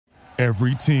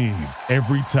Every team,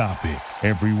 every topic,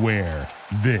 everywhere.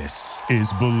 This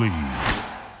is Believe.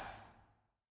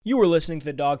 You are listening to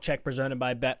the Dog Check presented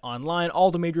by Bet Online.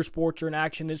 All the major sports are in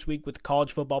action this week with the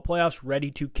college football playoffs ready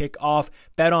to kick off.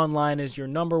 Bet Online is your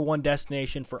number one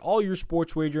destination for all your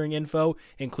sports wagering info,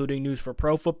 including news for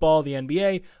pro football, the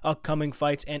NBA, upcoming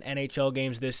fights, and NHL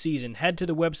games this season. Head to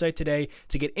the website today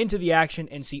to get into the action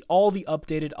and see all the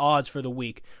updated odds for the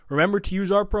week. Remember to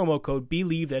use our promo code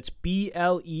BELIEVE, that's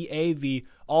BLEAV,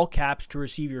 all caps, to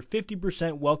receive your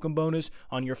 50% welcome bonus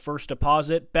on your first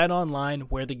deposit. Bet Online,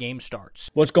 where the game starts.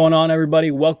 What's going on,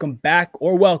 everybody? Welcome back,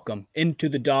 or welcome into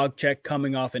the Dog Check,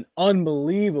 coming off an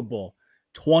unbelievable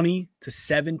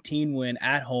 20-17 win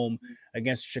at home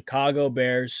against Chicago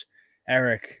Bears.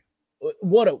 Eric,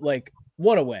 what a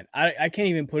win. I can't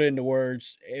even put it into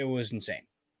words. It was insane.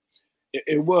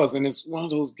 It was, and it's one of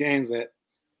those games that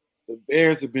the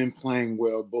Bears have been playing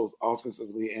well, both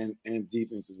offensively and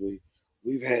defensively.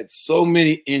 We've had so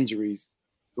many injuries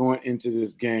going into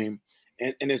this game,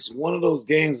 and it's one of those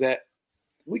games that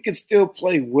we can still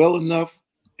play well enough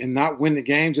and not win the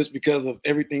game just because of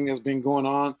everything that's been going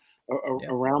on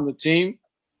around the team.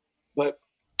 But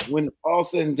when it's all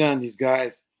said and done, these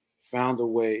guys found a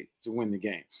way to win the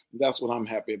game. That's what I'm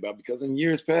happy about, because in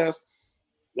years past,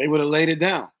 they would have laid it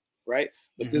down, right?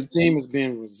 But this team has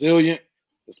been resilient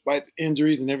despite the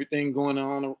injuries and everything going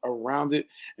on around it,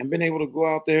 and been able to go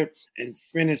out there and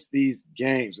finish these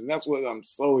games. And that's what I'm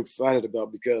so excited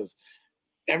about, because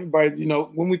everybody,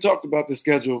 when we talked about the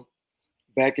schedule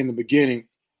back in the beginning,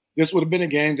 this would have been a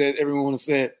game that everyone would have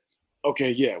said,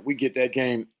 okay, yeah, we get that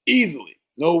game easily.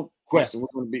 No question. We're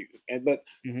going to beat it. But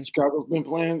Chicago's been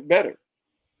playing better.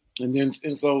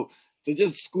 And so to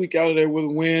just squeak out of there with a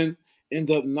win, end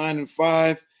up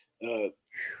 9-5,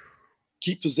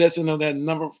 keep possession of that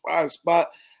number 5 spot.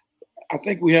 I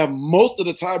think we have most of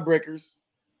the tiebreakers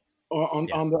on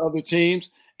the other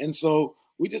teams. And so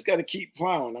we just got to keep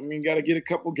plowing. I mean, got to get a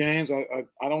couple games.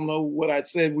 I don't know what I'd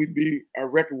said our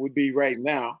record would be right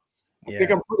now. I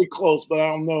think I'm pretty close, but I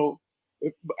don't know.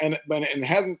 And it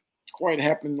hasn't quite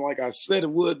happened like I said it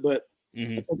would, but I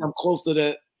think I'm close to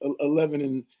that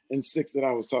 11-6 that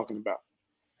I was talking about.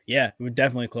 Yeah, we're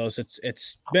definitely close.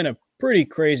 It's been a pretty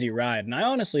crazy ride. And I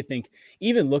honestly think,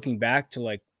 even looking back to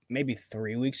like maybe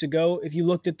 3 weeks ago, if you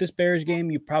looked at this Bears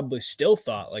game, you probably still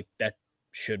thought like that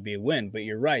should be a win. But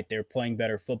you're right. They're playing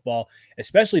better football,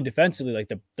 especially defensively. Like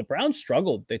the Browns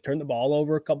struggled. They turned the ball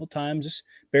over a couple times. This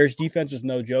Bears defense was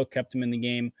no joke, kept them in the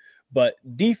game. But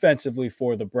defensively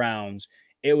for the Browns,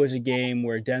 it was a game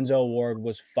where Denzel Ward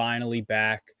was finally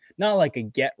back. Not like a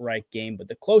get-right game, but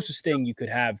the closest thing you could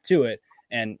have to it.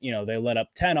 And, they let up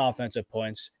 10 offensive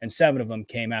points, and 7 of them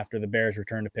came after the Bears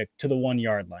returned a pick to the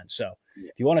 1-yard line. So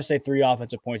if you want to say 3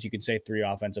 offensive points, you can say 3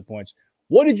 offensive points.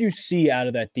 What did you see out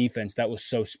of that defense that was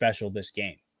so special this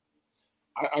game?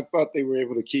 I thought they were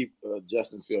able to keep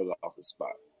Justin Fields off his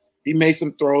spot. He made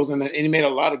some throws, and he made a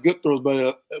lot of good throws, but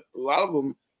a lot of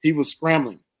them he was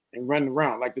scrambling and running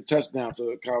around, like the touchdown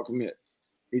to Kyle Kmet.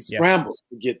 He scrambles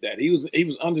to get that. He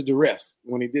was under duress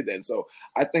when he did that. And so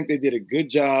I think they did a good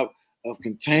job of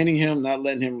containing him, not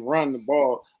letting him run the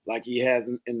ball like he has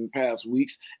in the past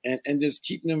weeks, and just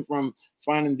keeping him from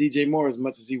finding DJ Moore as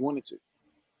much as he wanted to.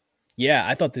 Yeah,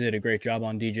 I thought they did a great job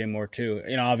on DJ Moore too.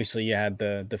 Obviously you had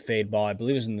the fade ball. I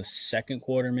believe it was in the second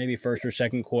quarter, maybe first or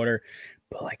second quarter.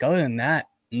 But like other than that,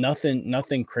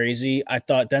 nothing crazy. I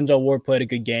thought Denzel Ward played a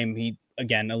good game. He,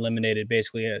 again, eliminated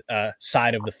basically a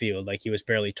side of the field. Like he was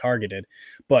barely targeted.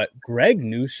 But Greg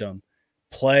Newsome,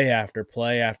 play after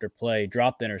play after play,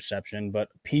 dropped interception, but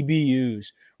PBUs,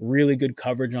 really good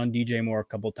coverage on DJ Moore a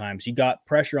couple times. He got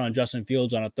pressure on Justin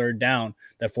Fields on a third down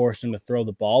that forced him to throw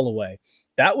the ball away.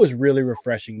 That was really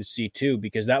refreshing to see too,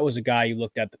 because that was a guy you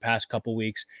looked at the past couple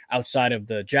weeks outside of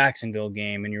the Jacksonville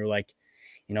game, and you're like,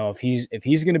 if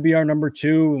he's going to be our number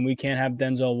 2 and we can't have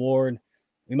Denzel Ward,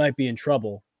 we might be in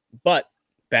trouble. But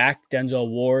back Denzel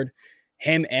Ward,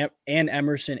 him and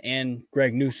Emerson and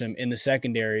Greg Newsome in the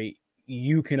secondary,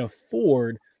 you can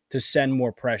afford to send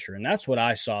more pressure. And that's what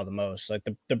I saw the most. Like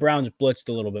the Browns blitzed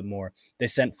a little bit more. They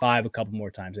sent 5 a couple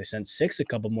more times. They sent 6 a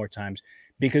couple more times,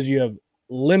 because you have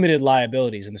limited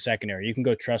liabilities in the secondary. You can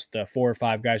go trust the 4 or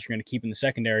 5 guys you're going to keep in the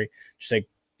secondary. Just say,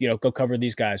 go cover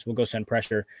these guys. We'll go send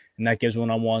pressure. And that gives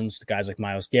one-on-ones to guys like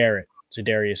Myles Garrett,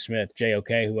 Zadarius Smith,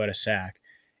 JOK, who had a sack.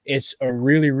 It's a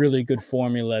really, really good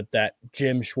formula that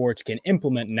Jim Schwartz can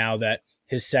implement now that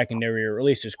his secondary, or at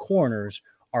least his corners,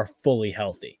 are fully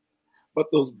healthy. But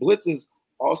those blitzes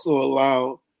also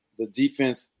allow the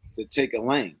defense to take a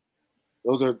lane.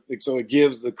 So it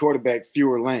gives the quarterback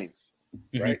fewer lanes.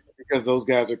 right? Because those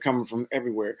guys are coming from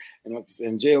everywhere. And like I said,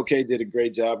 and JOK did a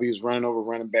great job. He was running over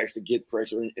running backs to get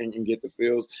pressure and get the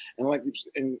fields.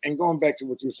 And going back to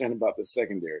what you were saying about the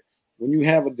secondary, when you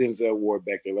have a Denzel Ward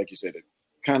back there, like you said, it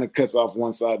kind of cuts off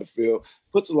one side of the field,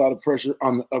 puts a lot of pressure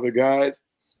on the other guys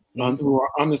who are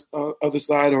on this other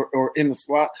side or in the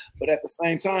slot. But at the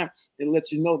same time, it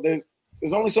lets you know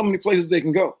there's only so many places they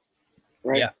can go,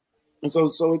 right? Yeah. And so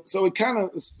it kind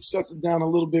of shuts it down a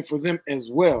little bit for them as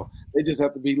well. They just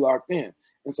have to be locked in.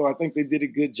 And so I think they did a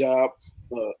good job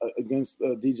against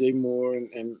DJ Moore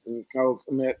and Kyle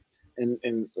Kmet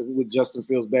and with Justin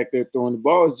Fields back there throwing the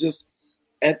ball. It's just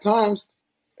at times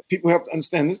people have to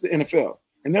understand this is the NFL,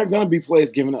 and there are going to be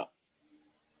plays given up.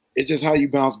 It's just how you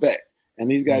bounce back. And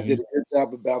these guys did a good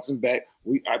job of bouncing back.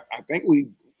 I think we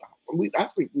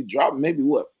dropped maybe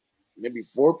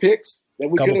 4 picks that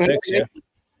we could have had. Yeah.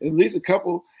 At least a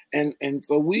couple, and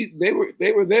so they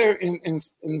were there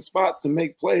in spots to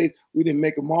make plays. We didn't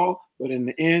make them all, but in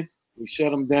the end, we shut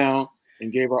them down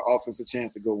and gave our offense a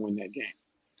chance to go win that game.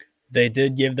 They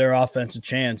did give their offense a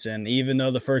chance, and even though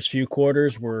the first few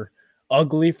quarters were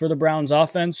ugly for the Browns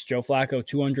offense, Joe Flacco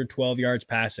 212 yards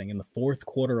passing in the fourth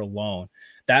quarter alone.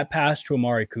 That pass to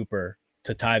Amari Cooper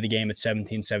to tie the game at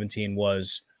 17-17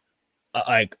 was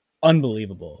like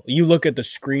unbelievable. You look at the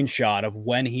screenshot of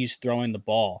when he's throwing the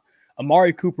ball.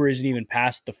 Amari Cooper isn't even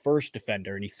past the first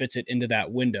defender, and he fits it into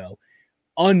that window.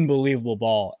 Unbelievable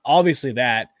ball. Obviously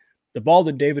the ball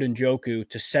to David Njoku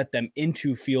to set them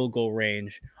into field goal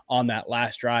range on that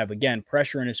last drive. Again,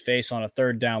 pressure in his face on a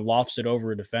third down, lofts it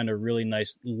over a defender. Really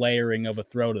nice layering of a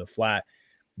throw to the flat.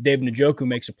 David Njoku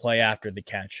makes a play after the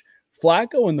catch.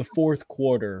 Flacco in the fourth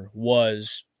quarter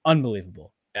was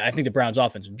unbelievable. I think the Browns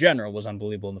offense in general was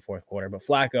unbelievable in the fourth quarter, but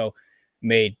Flacco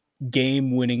made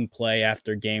game-winning play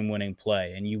after game-winning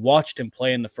play. And you watched him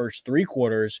play in the first 3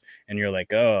 quarters, and you're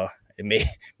like,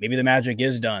 maybe the magic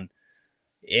is done.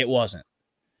 It wasn't.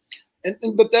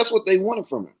 But that's what they wanted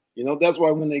from him. You know, that's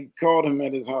why when they called him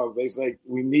at his house, they say,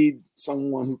 we need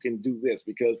someone who can do this,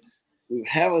 because we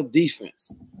have a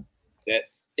defense that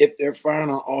if they're firing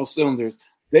on all cylinders,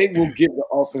 they will give the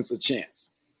offense a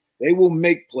chance. They will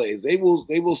make plays. They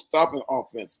will stop an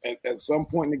offense at some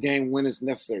point in the game when it's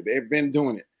necessary. They've been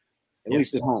doing it, at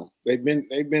least at home. They've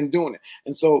been doing it.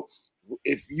 And so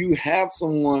if you have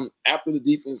someone after the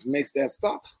defense makes that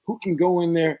stop who can go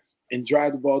in there and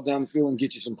drive the ball down the field and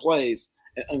get you some plays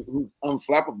and who's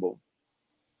unflappable,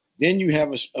 then you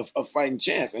have a fighting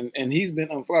chance. And he's been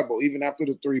unflappable even after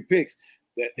the 3 picks.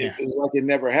 It was like it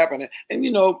never happened. And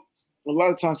you know, a lot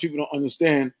of times people don't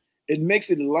understand. It makes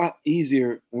it a lot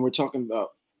easier when we're talking about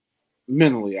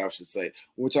mentally, I should say,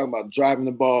 when we're talking about driving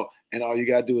the ball and all you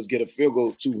got to do is get a field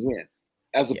goal to win,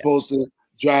 as opposed to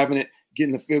driving it,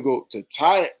 getting the field goal to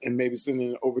tie it and maybe sending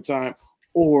it in overtime,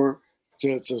 or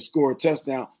to score a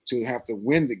touchdown to have to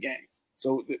win the game.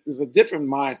 So there's a different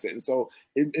mindset. And so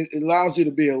it allows you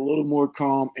to be a little more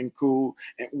calm and cool,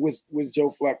 and which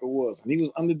Joe Flacco was. And he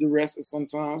was under duress at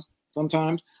sometimes,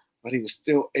 but he was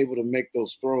still able to make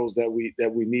those throws that we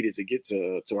needed to get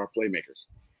to our playmakers.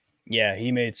 Yeah,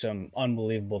 he made some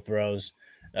unbelievable throws.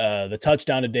 The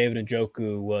touchdown to David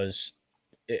Njoku was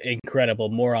incredible,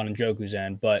 more on Njoku's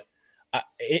end. But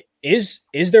is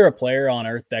there a player on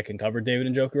earth that can cover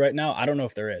David Njoku right now? I don't know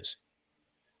if there is.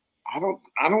 I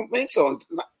don't think so.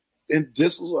 And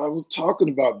this is what I was talking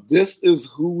about. This is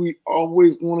who we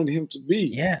always wanted him to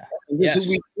be. Yeah. And this is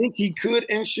who we think he could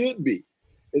and should be.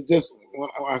 It's just, when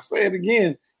I say it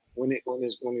again, when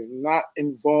he's not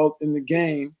involved in the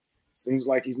game, seems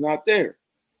like he's not there.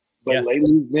 But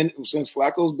lately, since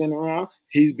Flacco's been around,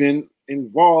 he's been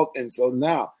involved, and so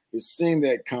now you're seeing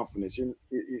that confidence. In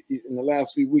the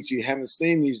last few weeks, you haven't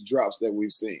seen these drops that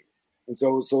we've seen, and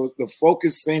so the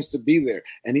focus seems to be there,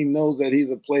 and he knows that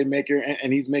he's a playmaker,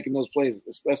 and he's making those plays,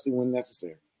 especially when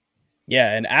necessary.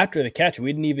 Yeah, and after the catch,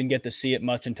 we didn't even get to see it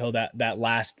much until that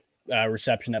last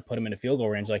reception that put him in a field goal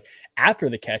range. Like, after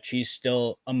the catch, he's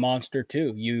still a monster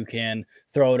too. You can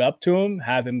throw it up to him,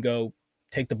 have him go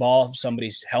take the ball off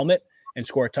somebody's helmet and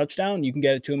score a touchdown. You can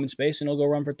get it to him in space and he'll go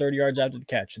run for 30 yards after the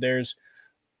catch. There's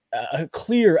a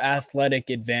clear athletic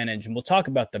advantage. And we'll talk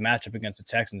about the matchup against the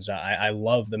Texans. I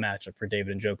love the matchup for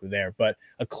David Njoku there, but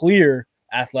a clear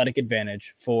athletic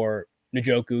advantage for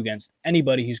Njoku against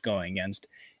anybody he's going against.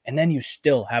 And then you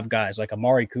still have guys like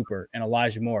Amari Cooper and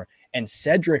Elijah Moore and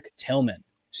Cedric Tillman.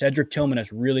 Cedric Tillman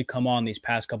has really come on these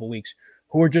past couple weeks,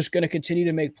 who are just going to continue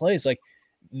to make plays. Like,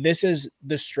 this is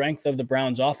the strength of the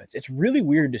Browns offense. It's really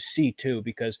weird to see too,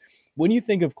 because when you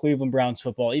think of Cleveland Browns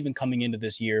football, even coming into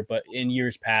this year, but in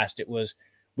years past, it was,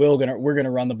 we're going to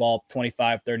run the ball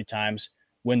 25, 30 times.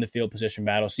 win the field position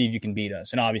battle, see if you can beat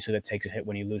us. And obviously that takes a hit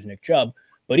when you lose Nick Chubb.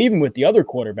 But even with the other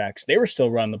quarterbacks, they were still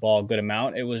running the ball a good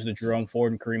amount. It was the Jerome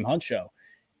Ford and Kareem Hunt show.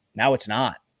 Now it's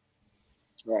not.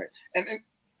 Right.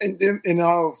 And in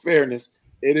all fairness,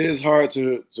 it is hard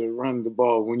to run the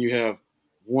ball when you have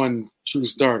one true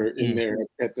starter in there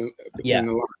at the end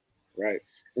of the line, right?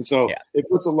 And so it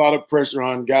puts a lot of pressure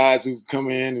on guys who come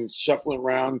in and shuffling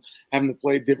around, having to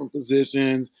play different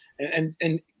positions, and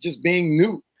just being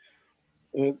new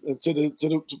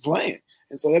to playing.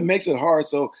 And so that makes it hard.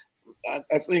 So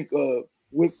I think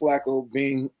with Flacco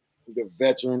being the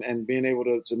veteran and being able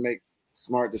to make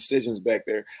smart decisions back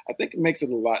there, I think it makes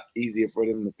it a lot easier for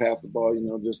them to pass the ball,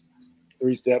 just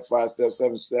 3-step, 5-step,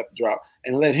 7-step drop,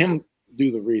 and let him do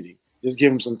the reading. Just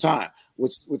give him some time,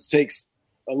 which takes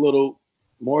a little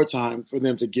more time for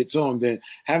them to get to him than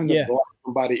having to block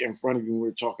somebody in front of you when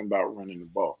we're talking about running the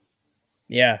ball.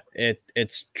 Yeah,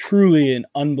 it's truly an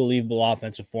unbelievable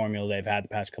offensive formula they've had the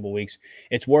past couple of weeks.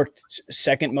 It's worked.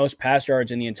 Second most pass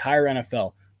yards in the entire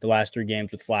NFL the last 3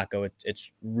 games with Flacco.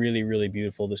 It's really, really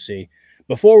beautiful to see.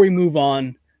 Before we move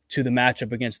on to the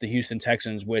matchup against the Houston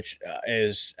Texans, which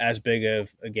is as big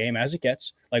of a game as it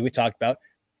gets, like we talked about,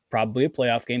 probably a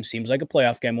playoff game, seems like a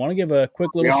playoff game. I want to give a quick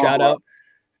little shout out.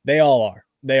 They all are.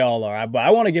 But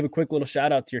I want to give a quick little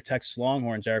shout out to your Texas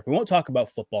Longhorns, Eric. We won't talk about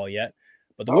football yet,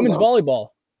 but the women's volleyball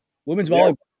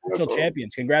national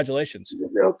champions. Congratulations.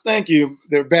 Well, thank you.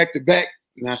 They're back-to-back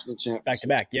national champions.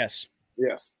 Back-to-back, yes.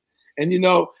 Yes. And,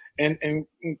 and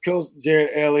Coach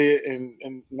Jared Elliott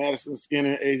and Madison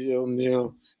Skinner, AJ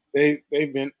O'Neal, they've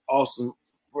been awesome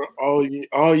for all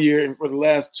year and for the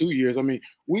last 2 years. I mean,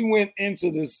 we went into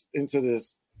this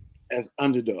as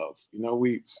underdogs.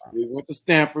 We went to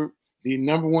Stanford, the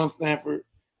number 1 Stanford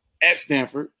at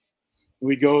Stanford.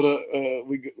 We go to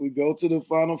we go to the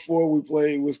Final Four. We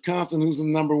play Wisconsin, who's the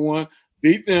number 1,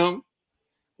 beat them.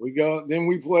 Then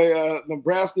we play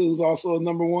Nebraska, who's also a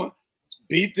number 1,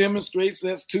 beat them in straight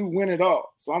sets 2, win it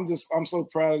all. So I'm so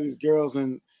proud of these girls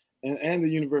and the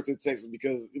University of Texas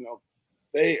because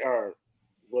they are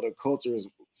what a culture is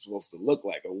supposed to look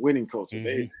like, a winning culture.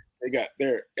 Mm-hmm.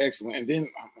 They're excellent. And then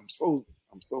I'm so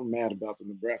mad about the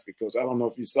Nebraska coach. I don't know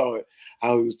if you saw it,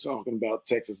 how he was talking about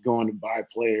Texas going to buy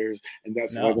players, and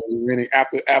that's why they're winning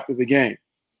after the game.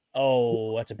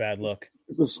 Oh, that's a bad look.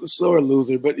 It's a sore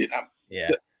loser, but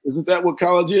isn't that what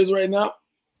college is right now?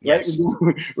 Yes.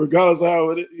 Right? Regardless of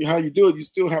how you do it, you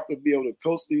still have to be able to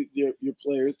coach your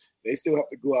players. They still have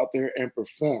to go out there and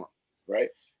perform, right?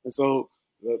 And so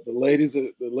the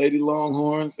Lady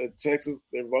Longhorns at Texas,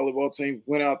 their volleyball team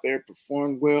went out there,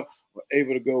 performed well, were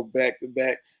able to go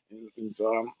back-to-back, and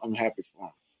so I'm happy for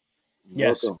them.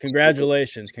 Yes,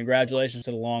 congratulations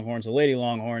to the Longhorns, the Lady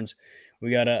Longhorns.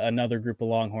 We got another group of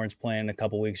Longhorns playing in a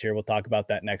couple weeks here. We'll talk about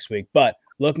that next week. But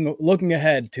looking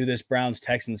ahead to this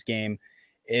Browns-Texans game,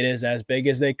 it is as big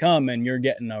as they come, and you're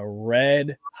getting a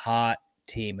red-hot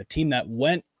team, a team that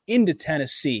went into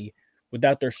Tennessee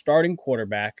without their starting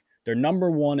quarterback, their number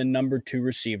 1 and number 2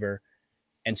 receiver,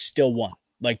 and still won.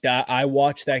 Like that, I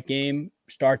watched that game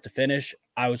start to finish.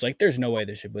 I was like, there's no way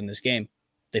they should win this game.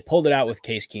 They pulled it out with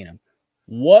Case Keenum.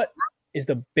 What is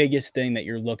the biggest thing that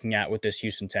you're looking at with this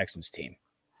Houston Texans team?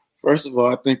 First of all,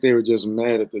 I think they were just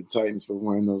mad at the Titans for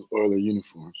wearing those Oiler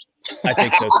uniforms. I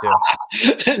think so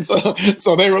too. And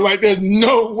so they were like, there's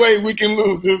no way we can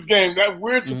lose this game. That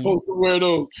we're supposed to wear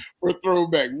those for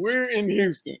throwback. We're in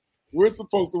Houston. We're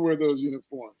supposed to wear those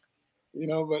uniforms.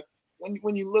 But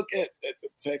when you look at the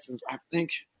Texans, I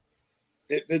think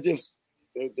they're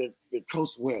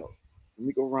coached well.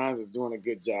 Miko Ryans is doing a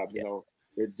good job.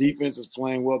 Their defense is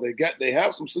playing well. They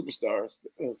have some superstars,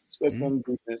 especially on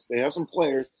the defense. They have some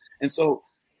players, and so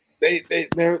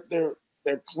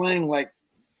they're playing like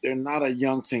they're not a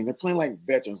young team. They're playing like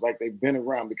veterans, like they've been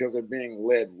around because they're being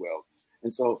led well.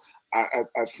 And so I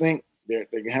think they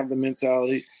can have the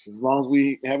mentality as long as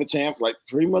we have a chance, like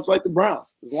pretty much like the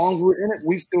Browns. As long as we're in it,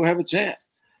 we still have a chance.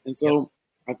 And so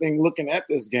I think looking at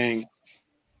this game,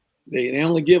 they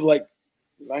only give like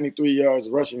 93 yards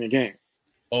rushing a game.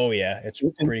 Oh, yeah. It's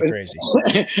pretty crazy.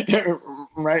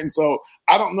 Right? And so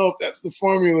I don't know if that's the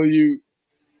formula you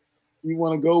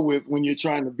want to go with when you're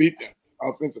trying to beat them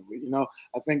offensively.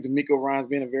 I think DeMeco Ryans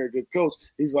being a very good coach,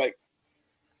 he's like,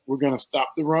 we're going to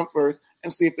stop the run first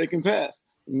and see if they can pass.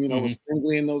 With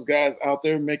Stingley and those guys out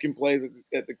there making plays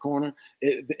at the corner,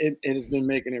 it has been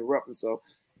making it rough. And so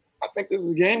I think this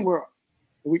is a game where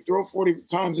we throw 40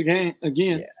 times again.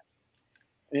 Yeah.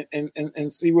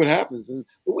 And see what happens.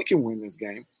 But we can win this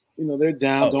game. They're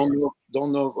down.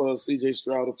 Don't know if C.J.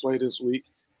 Stroud will play this week.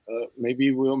 Maybe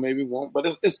he will, maybe he won't.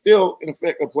 But it's still, in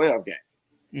effect, a playoff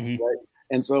game. Right?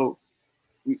 And so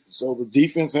So the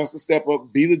defense has to step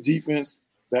up, be the defense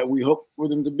that we hope for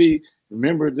them to be.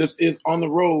 Remember, this is on the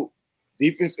road.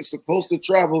 Defense is supposed to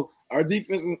travel. Our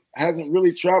defense hasn't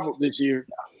really traveled this year.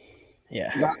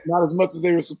 Yeah. Not as much as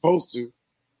they were supposed to.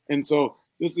 And so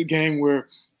this is a game where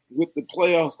with the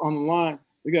playoffs on the line,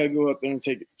 we got to go out there and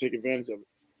take advantage of it.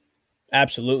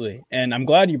 Absolutely. And I'm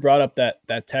glad you brought up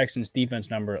that Texans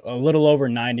defense number. A little over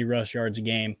 90 rush yards a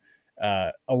game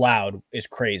allowed is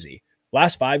crazy.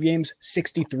 Last 5 games,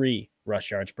 63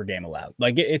 rush yards per game allowed.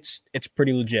 Like it's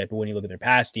pretty legit. But when you look at their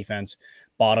pass defense,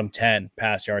 bottom 10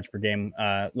 pass yards per game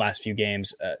last few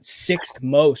games, 6th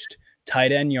most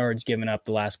tight end yards given up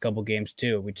the last couple games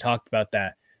too. We talked about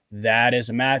that. That is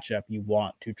a matchup you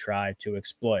want to try to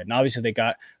exploit. And obviously they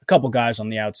got a couple guys on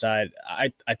the outside.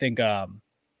 I think Derek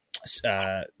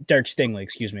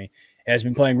Stingley, has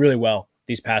been playing really well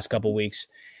these past couple weeks.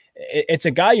 It's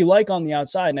a guy you like on the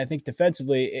outside, and I think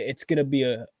defensively it's going to be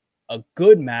a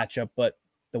good matchup, but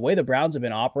the way the Browns have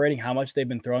been operating, how much they've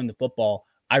been throwing the football,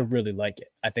 I really like it.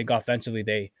 I think offensively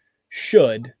they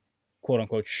should,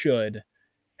 quote-unquote, should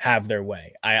have their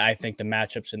way. I think the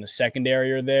matchups in the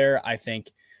secondary are there. I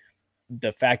think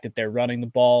the fact that they're running the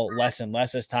ball less and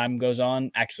less as time goes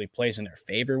on actually plays in their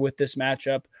favor with this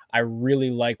matchup. I really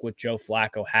like what Joe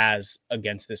Flacco has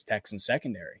against this Texans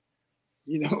secondary.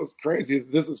 You know, what's crazy is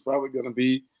this is probably going to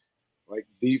be like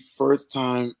the first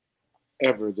time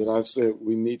ever that I've said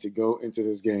we need to go into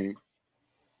this game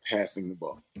passing the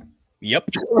ball. Yep.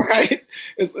 Right?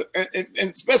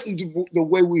 And especially the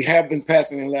way we have been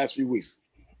passing in the last few weeks.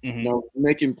 Mm-hmm. You know,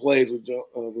 making plays with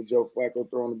Joe Flacco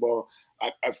throwing the ball.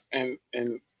 And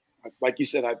like you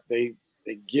said, they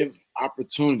give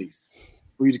opportunities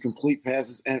for you to complete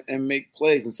passes and make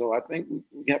plays. And so I think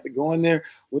we have to go in there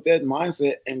with that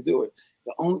mindset and do it.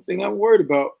 The only thing I'm worried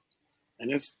about,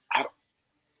 and it's I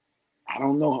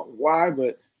don't know why,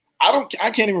 but I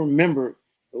can't even remember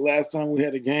the last time we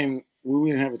had a game where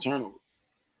we didn't have a turnover.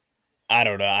 I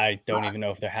don't know. I don't even know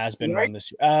if there has been one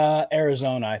this year.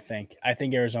 Arizona, I think. I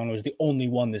think Arizona was the only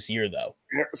one this year, though.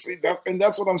 See,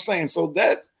 that's what I'm saying. So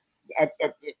that,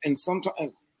 and sometimes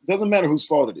it doesn't matter whose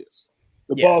fault it is.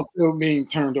 The ball's still being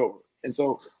turned over, and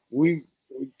so we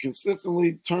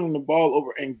consistently turning the ball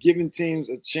over and giving teams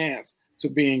a chance to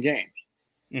be in games.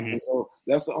 Mm-hmm. And so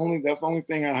that's the only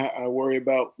thing I worry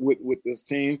about with this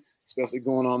team, especially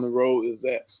going on the road, is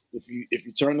that if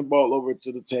you turn the ball over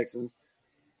to the Texans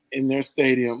in their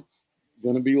stadium,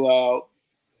 going to be loud.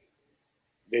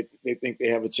 They think they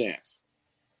have a chance.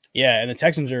 Yeah, and the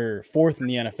Texans are 4th in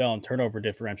the NFL in turnover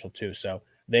differential too. So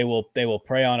they will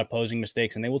prey on opposing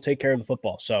mistakes and they will take care of the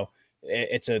football. So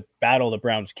it's a battle the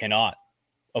Browns cannot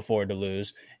afford to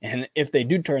lose. And if they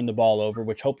do turn the ball over,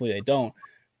 which hopefully they don't,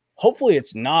 hopefully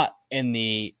it's not in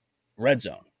the red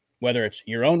zone, whether it's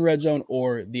your own red zone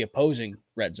or the opposing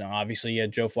red zone. Obviously, you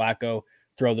had Joe Flacco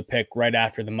throw the pick right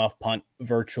after the muff punt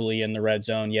virtually in the red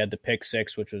zone. You had the pick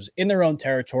 6, which was in their own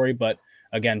territory, but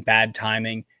again, bad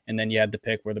timing. And then you had the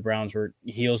pick where the Browns were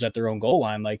heels at their own goal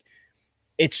line. Like,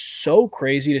 it's so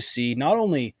crazy to see not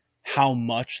only how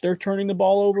much they're turning the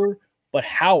ball over, but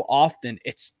how often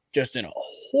it's just in a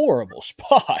horrible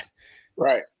spot.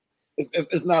 Right.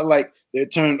 It's not like they're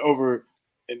turned over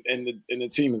and the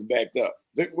team is backed up.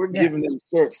 We're giving them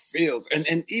short fields.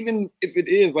 And even if it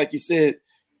is, like you said,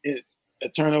 a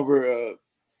turnover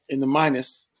in the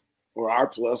minus or R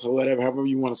plus or whatever, however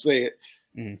you want to say it,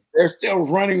 they're still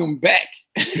running them back.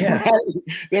 Yeah. Right?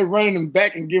 They're running them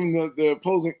back and giving the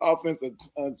opposing offense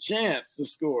a chance to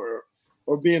score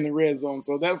or be in the red zone.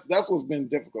 So that's what's been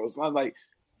difficult. It's not like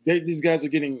these guys are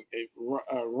getting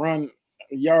run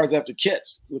yards after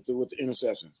catch with the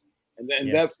interceptions.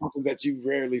 And that's something that you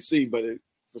rarely see, but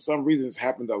for some reason it's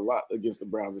happened a lot against the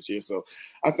Browns this year. So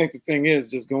I think the thing is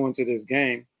just go into this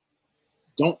game,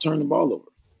 don't turn the ball over.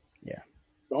 Yeah.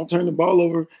 Don't turn the ball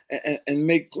over and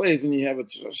make plays and you have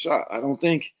a shot. I don't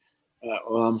think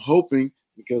I'm hoping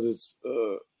because it's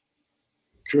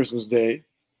Christmas Day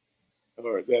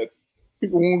or that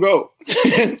people won't go.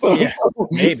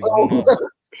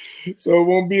 So it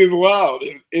won't be as loud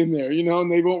in there,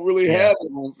 and they won't really have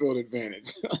a home field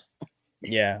advantage.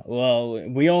 Yeah, well,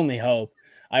 we only hope.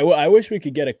 I wish we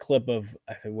could get a clip of,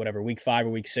 I think, whatever, week 5 or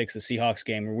week 6, the Seahawks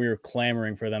game, where we were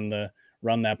clamoring for them to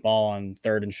run that ball on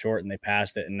 3rd and short, and they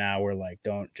passed it, and now we're like,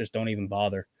 don't even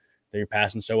bother. You're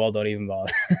passing so well, don't even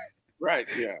bother. Right,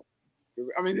 yeah.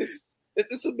 I mean,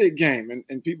 it's a big game,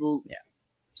 and people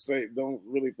say don't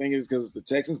really think it's because it's the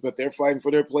Texans, but they're fighting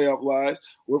for their playoff lives.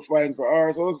 We're fighting for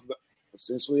ours, so it's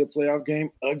essentially a playoff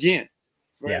game again.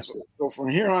 So from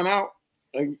here on out,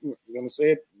 I'm going to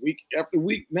say it week after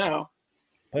week now,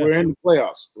 we're in the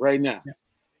playoffs right now. Yeah.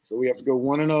 So we have to go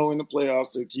 1-0 in the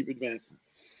playoffs to keep advancing.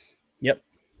 Yep,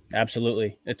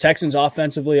 absolutely. The Texans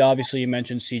offensively, obviously, you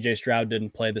mentioned C.J. Stroud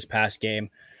didn't play this past game.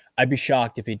 I'd be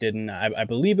shocked if he didn't. I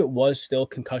believe it was still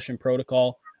concussion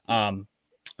protocol.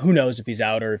 Who knows if he's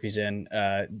out or if he's in.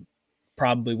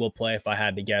 Probably will play if I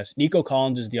had to guess. Nico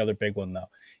Collins is the other big one, though.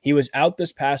 He was out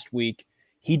this past week.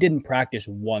 He didn't practice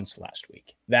once last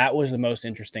week. That was the most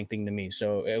interesting thing to me.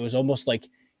 So it was almost like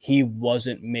he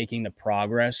wasn't making the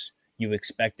progress you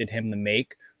expected him to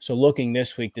make. So looking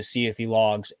this week to see if he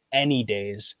logs any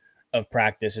days of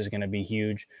practice is going to be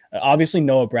huge. Obviously,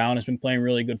 Noah Brown has been playing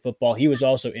really good football. He was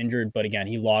also injured, but again,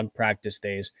 he logged practice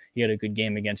days. He had a good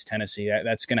game against Tennessee.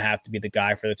 That's going to have to be the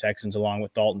guy for the Texans along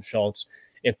with Dalton Schultz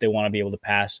if they want to be able to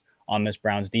pass on this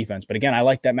Browns defense. But again, I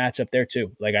like that matchup there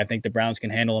too. Like, I think the Browns can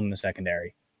handle him in the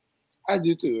secondary. I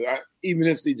do too. Even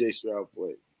if C.J. Stroud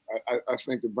plays, I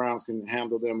think the Browns can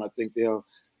handle them. I think they'll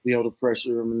be able to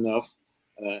pressure him enough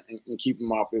and keep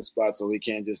him off his spot so he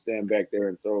can't just stand back there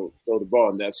and throw the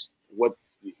ball. And that's what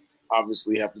you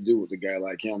obviously have to do with a guy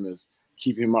like him, is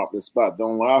keep him off the spot.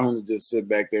 Don't allow him to just sit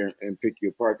back there and pick you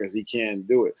apart, because he can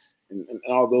do it. And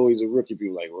although he's a rookie,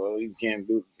 people are like, well, he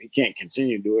can't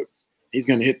continue to do it. He's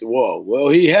going to hit the wall. Well,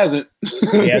 he hasn't.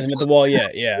 He hasn't hit the wall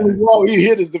yet. Yeah. The wall he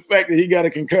hit is the fact that he got a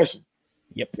concussion.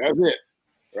 Yep. That's it.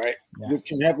 Right. Yeah. This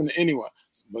can happen to anyone.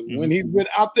 But when he's been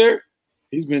out there,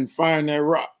 he's been firing that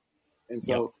rock. And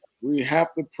so we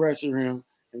have to pressure him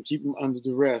and keep him under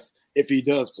duress if he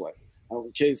does play. Now,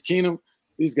 with Case Keenum,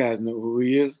 these guys know who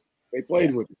he is. They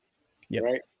played with him,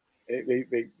 right?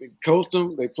 They coached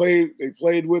him. They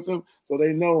played with him, so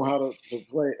they know how to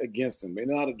play against him. They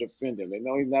know how to defend him. They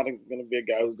know he's not going to be a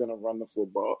guy who's going to run the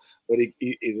football, but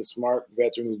he's a smart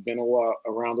veteran who's been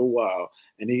around a while,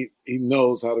 and he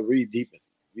knows how to read defense.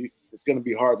 It's going to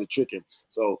be hard to trick him.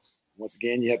 So once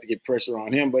again, you have to get pressure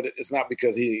on him, but it's not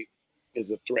because he is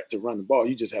a threat to run the ball.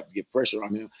 You just have to get pressure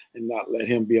on him and not let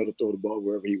him be able to throw the ball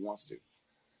wherever he wants to.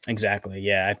 Exactly.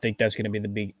 Yeah, I think that's going to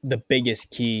be the biggest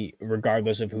key,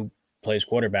 regardless of who plays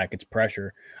quarterback. It's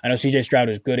pressure. I know C.J. Stroud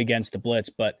is good against the blitz,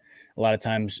 but a lot of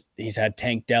times he's had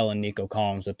Tank Dell and Nico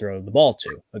Collins to throw the ball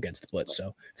to against the blitz.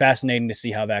 So fascinating to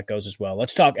see how that goes as well.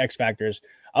 Let's talk X factors.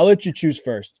 I'll let you choose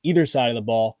first. Either side of the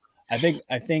ball. I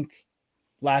think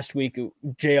last week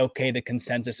JOK, the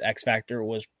consensus X factor,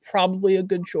 was probably a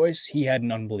good choice. He had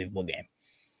an unbelievable game.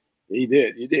 He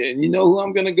did. And you know who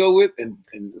I'm going to go with? And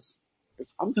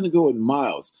I'm going to go with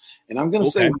Miles. And I'm going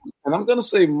to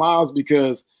say Miles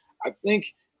because I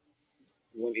think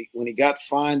when he got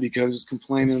fined because he was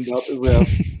complaining about the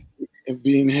ref and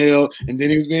being held, and then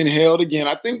he was being held again,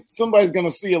 I think somebody's going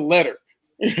to see a letter.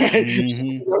 Right?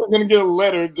 Mm-hmm. They're going to get a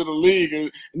letter to the league,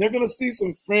 and they're going to see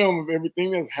some film of everything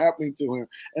that's happening to him.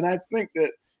 And I think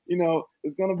that,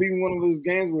 it's going to be one of those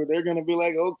games where they're going to be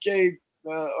like, okay,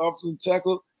 offensive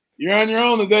tackle, you're on your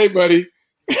own today, buddy.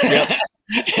 Yep.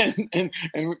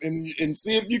 and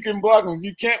see if you can block him. If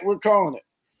you can't, we're calling it.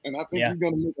 And I think he's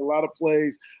going to make a lot of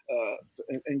plays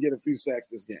and get a few sacks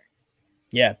this game.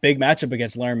 Yeah, big matchup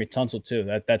against Laramie Tunsil too.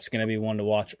 That's going to be one to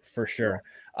watch for sure.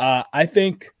 I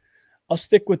think I'll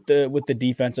stick with the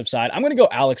defensive side. I'm going to go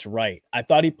Alex Wright. I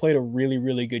thought he played a really,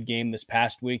 really good game this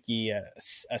past week. He a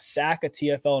sack, a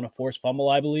TFL, and a forced fumble,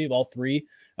 I believe, all three.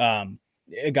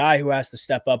 A guy who has to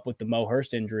step up with the Mo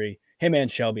Hurst injury, him and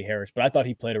Shelby Harris. But I thought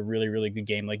he played a really, really good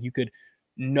game. Like, you could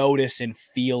notice and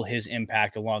feel his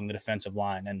impact along the defensive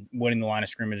line, and winning the line of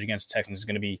scrimmage against the Texans is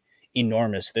going to be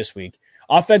enormous this week.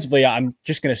 Offensively, I'm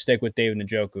just going to stick with David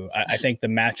Njoku. I think the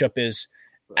matchup is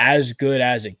as good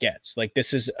as it gets. Like,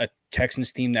 this is a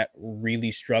Texans team that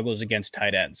really struggles against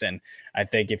tight ends. And I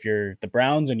think if you're the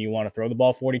Browns and you want to throw the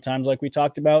ball 40 times like we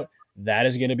talked about, that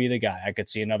is going to be the guy. I could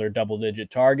see another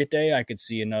double-digit target day. I could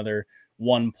see another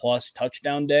 1+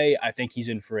 touchdown day. I think he's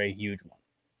in for a huge one.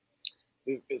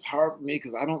 It's hard for me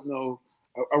because I don't know.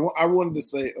 I wanted to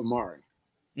say Amari.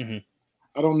 Mm-hmm.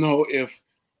 I don't know if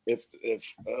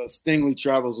Stingley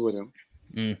travels with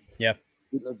him. Yeah.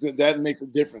 That makes a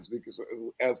difference because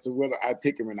as to whether I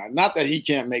pick him or not. Not that he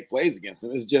can't make plays against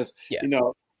him. It's just,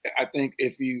 I think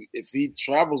if he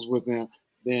travels with him,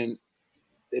 then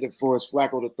it'll force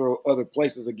Flacco to throw other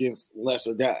places against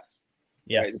lesser guys.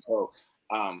 Yeah. Right? And so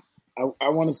I'm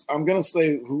gonna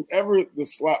say whoever the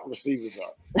slot receivers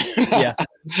are. Yeah.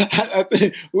 I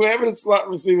think whoever the slot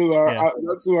receivers are,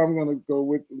 that's who I'm gonna go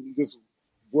with. Just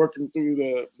working through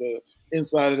the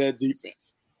inside of that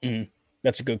defense. Mm-hmm.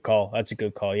 That's a good call.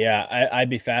 Yeah, I'd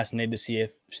be fascinated to see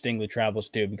if Stingley travels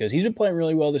too, because he's been playing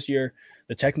really well this year.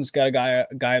 The Texans got a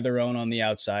guy of their own on the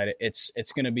outside. It's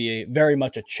going to be very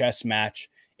much a chess match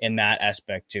in that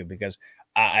aspect too, because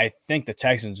I think the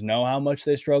Texans know how much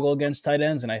they struggle against tight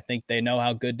ends, and I think they know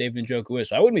how good David Njoku is.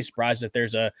 So I wouldn't be surprised if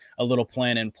there's a little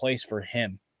plan in place for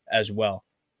him as well.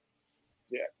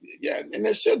 Yeah, and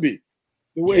there should be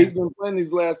the way he's been playing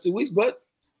these last 2 weeks. But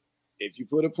if you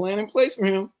put a plan in place for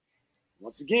him,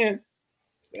 once again,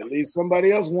 at least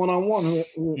somebody else one-on-one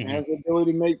who has the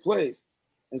ability to make plays.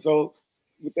 And so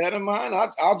with that in mind,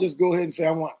 I'll just go ahead and say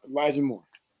I want Elijah Moore.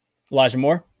 Elijah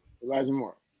Moore? Elijah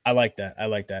Moore. I like that.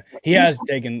 He has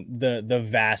taken the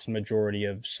vast majority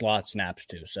of slot snaps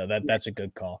too, so that's a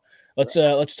good call.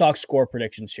 Let's talk score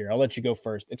predictions here. I'll let you go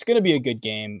first. It's going to be a good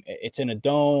game. It's in a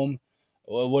dome.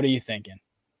 What are you thinking?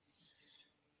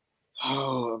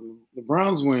 Oh, the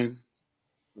Browns win,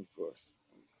 of course,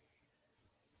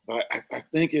 but I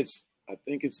think it's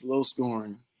low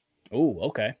scoring. Oh,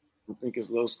 okay. I think it's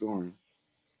low scoring,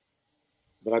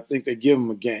 but I think they give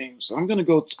them a game. So I'm going to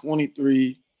go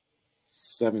 23-17.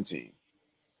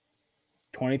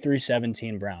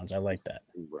 23-17 Browns. I like that.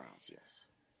 Browns, yes.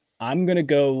 I'm going to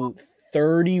go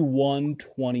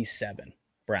 31-27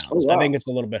 Browns. Oh, wow. I think it's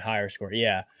a little bit higher score.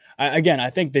 Yeah. I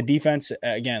think the defense,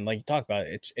 again, like you talked about,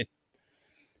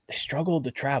 they struggled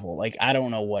to travel. Like, I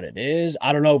don't know what it is.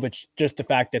 I don't know if it's just the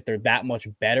fact that they're that much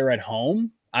better at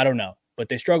home. I don't know, but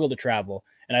they struggle to travel.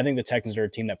 And I think the Texans are a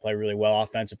team that play really well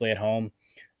offensively at home.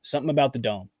 Something about the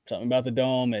dome.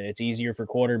 It's easier for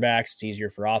quarterbacks. It's easier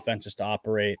for offenses to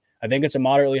operate. I think it's a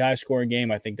moderately high-scoring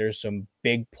game. I think there's some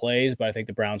big plays, but I think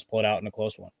the Browns pull it out in a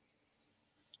close one.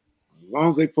 As long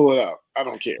as they pull it out, I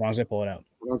don't care. As long as they pull it out.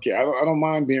 I don't care. I don't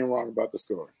mind being wrong about the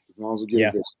score. As long as we get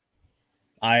it good.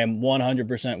 I am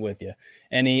 100% with you.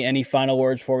 Any final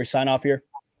words before we sign off here?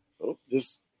 Oh,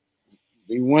 just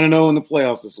be 1-0 in the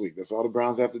playoffs this week. That's all the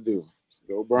Browns have to do. So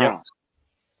go Browns.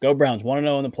 Yep. Go Browns.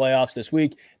 1-0 in the playoffs this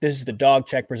week. This is the Dawg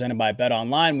Check presented by Bet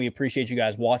Online. We appreciate you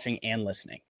guys watching and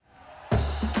listening.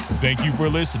 Thank you for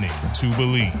listening to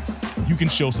Believe. You can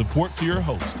show support to your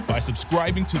host by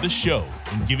subscribing to the show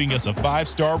and giving us a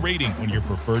 5-star rating on your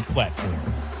preferred platform.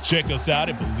 Check us out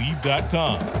at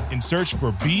Believe.com and search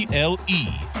for BLEAV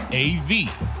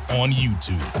on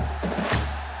YouTube.